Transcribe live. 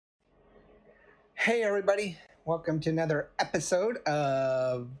Hey, everybody. Welcome to another episode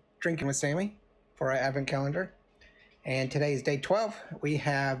of Drinking with Sammy for our Advent calendar. And today is day 12. We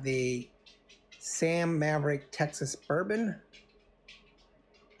have the Sam Maverick Texas Bourbon,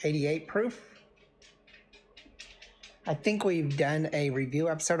 88 proof. I think we've done a review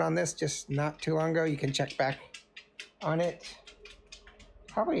episode on this just not too long ago. You can check back on it.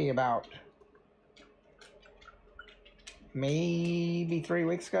 Probably about maybe 3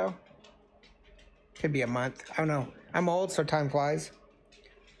 weeks ago. Could be a month. I don't know. I'm old, so time flies.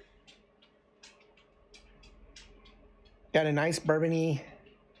 Got a nice bourbon-y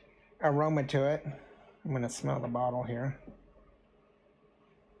aroma to it. I'm going to smell the bottle here.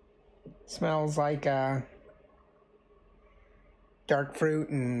 Smells like dark fruit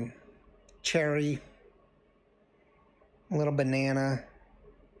and cherry. A little banana.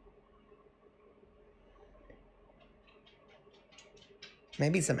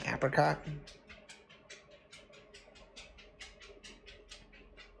 Maybe some apricot.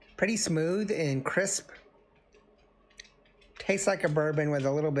 Pretty smooth and crisp. Tastes like a bourbon with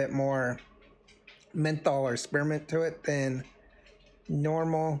a little bit more menthol or spearmint to it than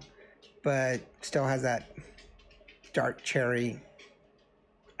normal, but still has that dark cherry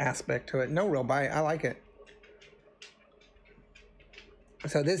aspect to it. No real bite. I like it.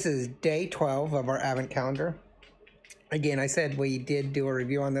 So this is day 12 of our Advent calendar. Again, I said we did do a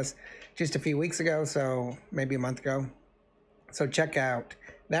review on this just a few weeks ago, so maybe a month ago. So check out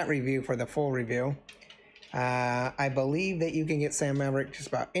that review for the full review. I believe that you can get Sam Maverick just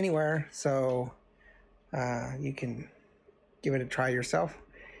about anywhere, so you can give it a try yourself.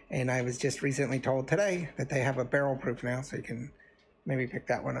 And I was just recently told today that they have a barrel proof now, so you can maybe pick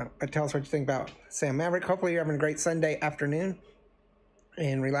that one up. But tell us what you think about Sam Maverick. Hopefully you're having a great Sunday afternoon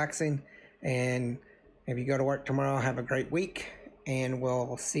and relaxing. And if you go to work tomorrow, have a great week. And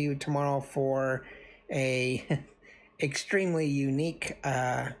we'll see you tomorrow for a extremely unique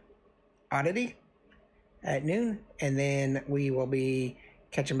oddity at noon, and then we will be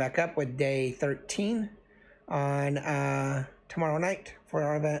catching back up with day 13 on tomorrow night for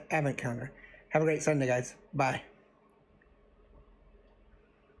our Advent calendar. Have a great Sunday, guys. Bye.